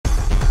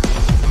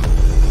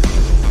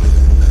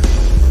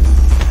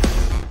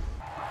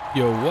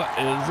Yo, what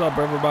is up,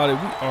 everybody? We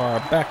are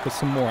back with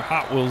some more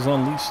Hot Wheels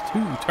Unleashed 2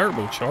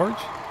 Turbocharged.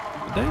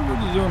 Today we're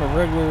just doing a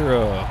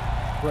regular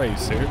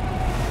race here.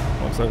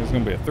 Looks like it's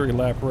going to be a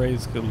 3-lap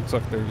race because it looks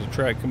like there's a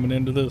track coming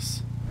into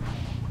this.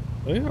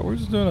 So yeah, we're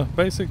just doing a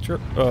basic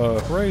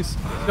race.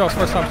 If y'all's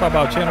first time stopping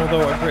by the channel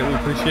though, I greatly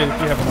appreciate it. If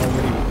you haven't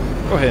already,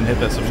 go ahead and hit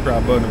that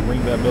subscribe button and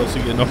ring that bell so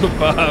you get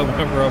notified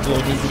whenever I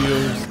upload new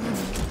videos.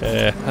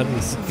 Yeah, I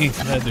just seen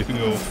that dude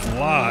go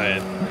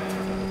flying.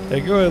 Hey,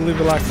 go ahead and leave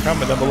a like and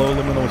comment down below.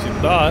 Let me know what you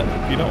thought.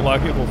 If you don't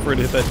like it, feel free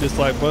to hit that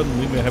dislike button.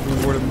 Leave me a heavily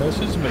worded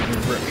message. Make me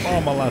regret all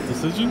my life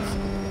decisions.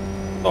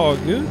 It's all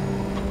good.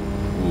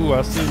 Ooh,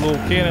 I see a little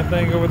cannon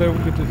thing over there we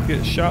could just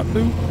get shot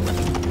through.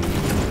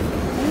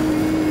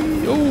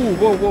 Oh,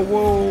 whoa, whoa,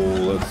 whoa.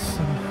 Let's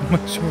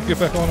make sure we get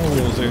back on the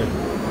wheels here.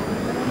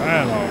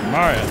 Man, oh,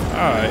 man.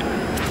 All right.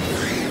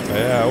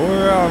 Yeah,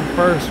 we're out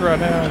first right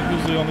now.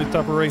 Usually on these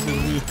type of races,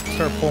 we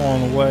start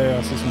pulling away.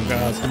 I see some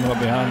guys coming up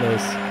behind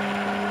us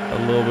a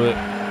little bit,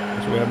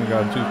 so we haven't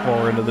gotten too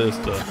far into this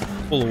to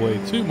pull away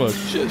too much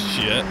just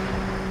yet.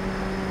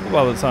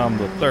 By the time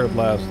the third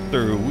lap's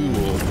through, we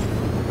will,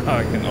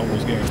 I can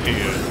almost guarantee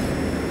it,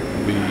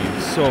 be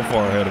so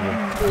far ahead of him.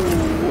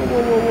 Whoa,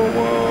 whoa, whoa,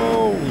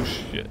 whoa, whoa,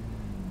 shit.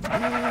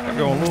 I'm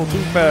going a little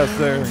too fast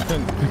there.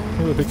 Couldn't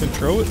really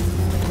control it.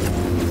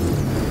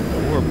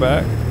 But we're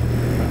back.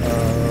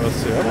 Let's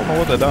see, I don't know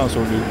what that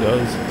dinosaur dude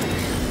does.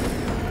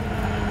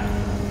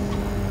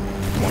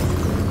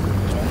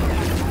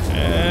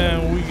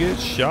 And we get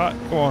shot.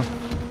 Come on.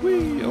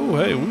 Whee. Oh,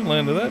 hey, we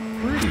landed that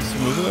pretty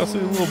smoothly. I see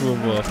a little bit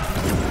of a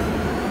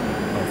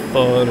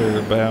thud or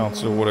a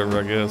bounce or whatever,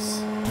 I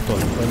guess. But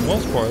for the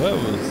most part, that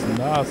was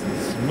nice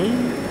and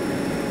smooth.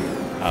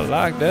 I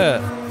like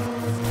that.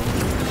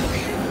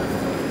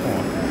 Come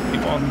on.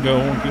 Keep on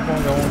going. Keep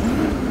on going.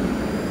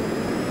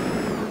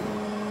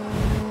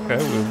 Okay,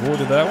 we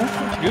avoided that one.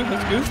 That's good.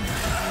 That's good.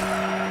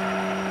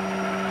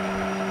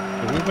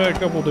 So we've had a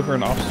couple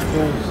different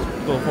obstacles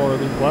so far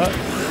this lap.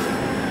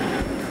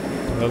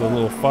 Had a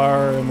little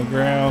fire in the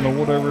ground or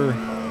whatever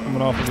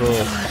coming off of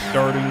the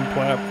starting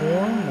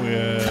platform. We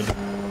had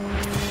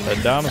a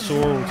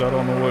dinosaur, which I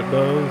don't know what it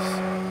does.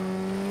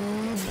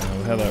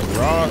 We had that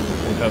rock.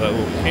 We had that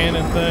little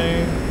cannon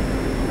thing.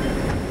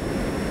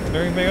 Is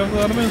there anything else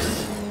that I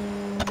missed?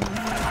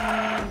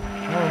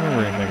 I don't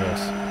remember anything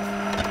else.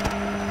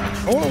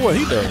 I wonder what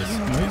he does. I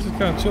mean, he's just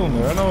kind of chilling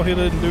there. I know he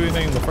didn't do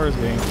anything in the first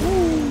game.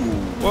 Woo!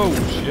 Whoa,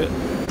 shit.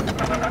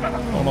 I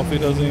don't know if he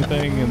does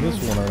anything in this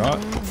one or not.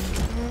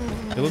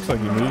 It looks like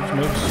he moves.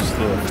 Maybe it's just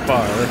the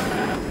fire.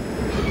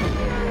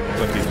 Looks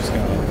like he just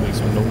kind of makes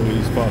some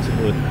noise,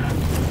 possibly.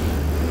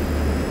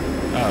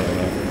 I don't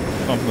know.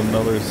 Something or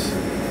others. Go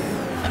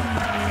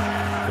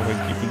ahead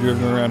and keep it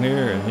driving around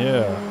here. And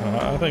yeah,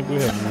 I think we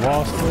have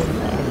lost him.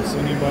 I haven't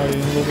seen anybody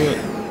in a little bit.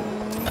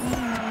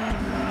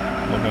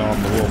 Looking on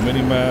the little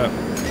mini map,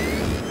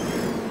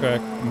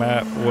 crack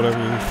map, whatever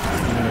you want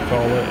to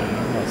call it. And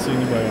I'm not seeing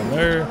anybody on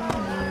there.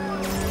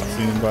 Not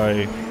seeing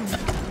anybody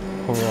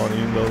over on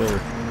any other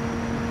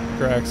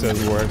tracks as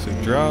we're actually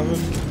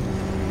driving.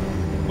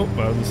 Oh,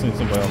 I just seen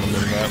somebody on the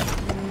mini map.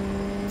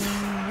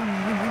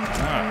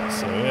 Alright,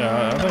 so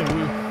yeah, I think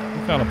we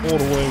kind of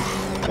pulled away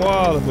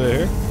quite a bit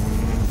here.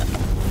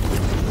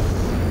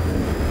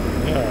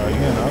 Yeah,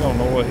 again, I don't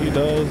know what he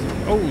does.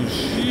 Oh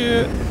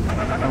shit!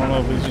 I don't know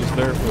if he's just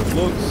there for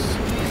looks.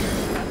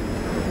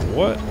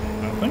 What? I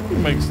think he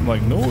makes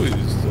like noise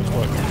to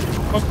like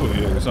fuck with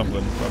you or something,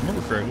 if I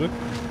remember correctly.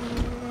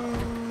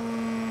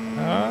 I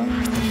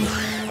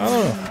don't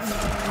know.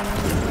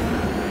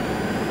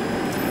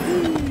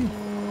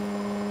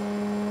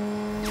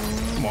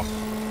 Come on.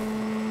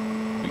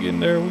 We getting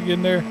there, we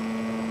getting there. I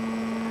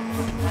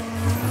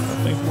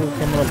think we're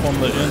coming up on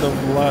the end of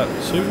lap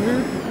 2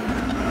 here.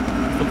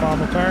 The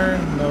final turn?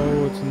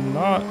 No, it's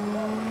not.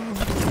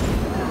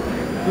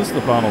 This is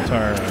the final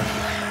turn.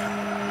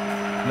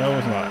 No,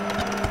 it's not.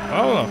 I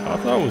don't know. I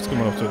thought it was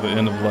coming up to the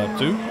end of lap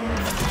 2.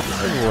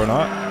 Maybe we're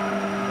not.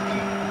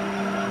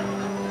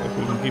 If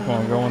we can keep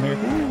on going here.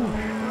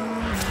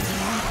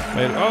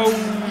 Made it. Oh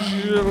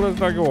shit, let's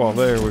not go off.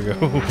 There we go.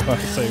 I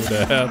saved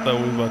that. I thought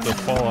we were about to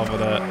fall off of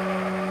that.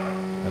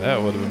 And that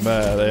would have been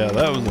bad. Yeah,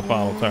 that was the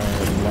final turn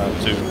in lap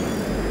 2.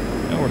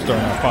 And we're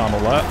starting our final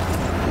lap.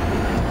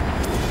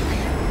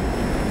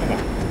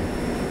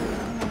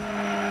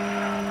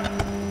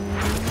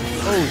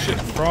 Oh shit,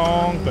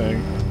 wrong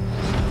thing.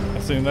 I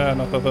seen that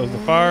and I thought that was the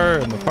fire,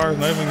 and the fire's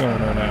not even going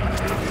there now.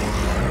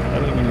 I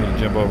didn't even need to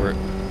jump over it.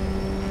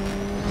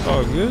 It's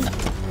all good.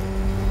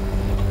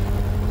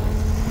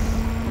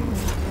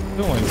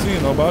 Still ain't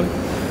seeing nobody.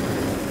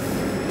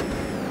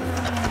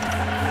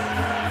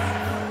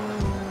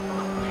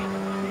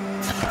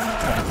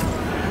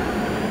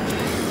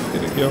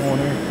 Get it going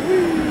here.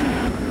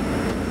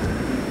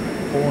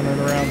 Pulling it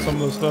around some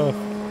of the stuff.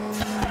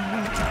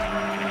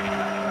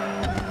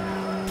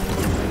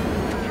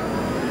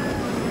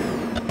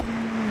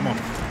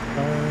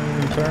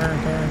 Turn.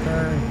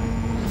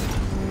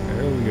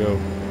 There we go.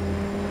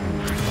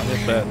 I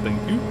hit that, thank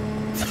you.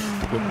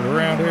 Flip it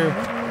around here.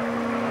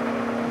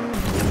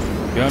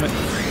 Gun it.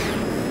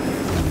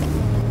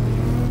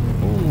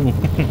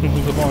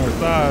 was up on her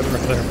side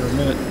right there for a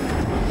minute.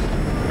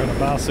 Trying to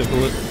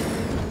bicycle it.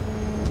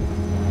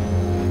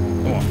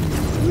 Come on.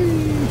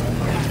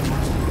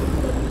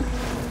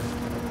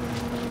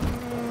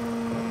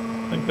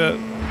 I think that,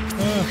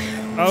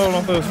 I don't know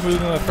if that was smooth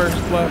in that first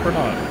lap or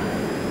not.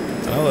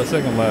 I know that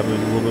second lap was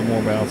a little bit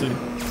more bouncy.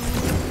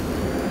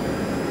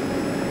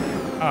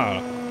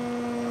 Ah.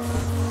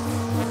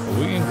 But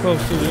we getting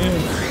close to the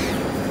end.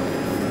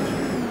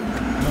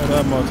 Not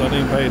that much. I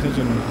didn't pay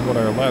attention to what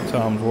our lap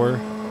times were.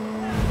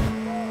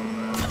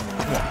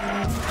 Come on.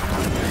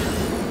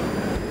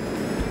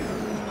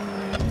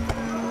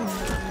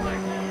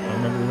 I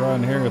remember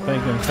riding here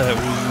thinking that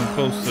we were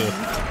close to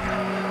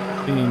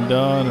being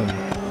done, and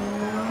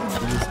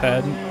we just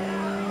hadn't.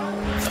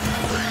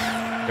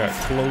 Got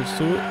close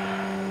to it.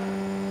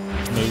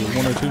 Maybe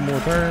 1 or 2 more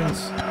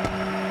turns,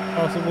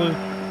 possibly.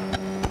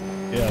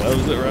 Yeah, that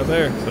was it right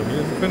there. So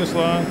here's the finish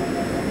line.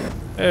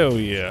 Hell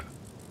yeah.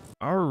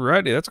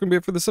 Alrighty, that's going to be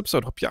it for this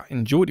episode. Hope y'all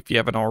enjoyed. If you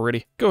haven't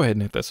already, go ahead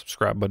and hit that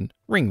subscribe button.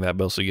 Ring that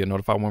bell so you get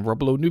notified when we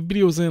upload new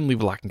videos, and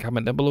leave a like and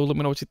comment down below. Let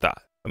me know what you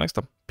thought. Till next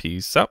time,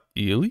 peace out.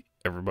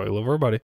 Everybody love everybody.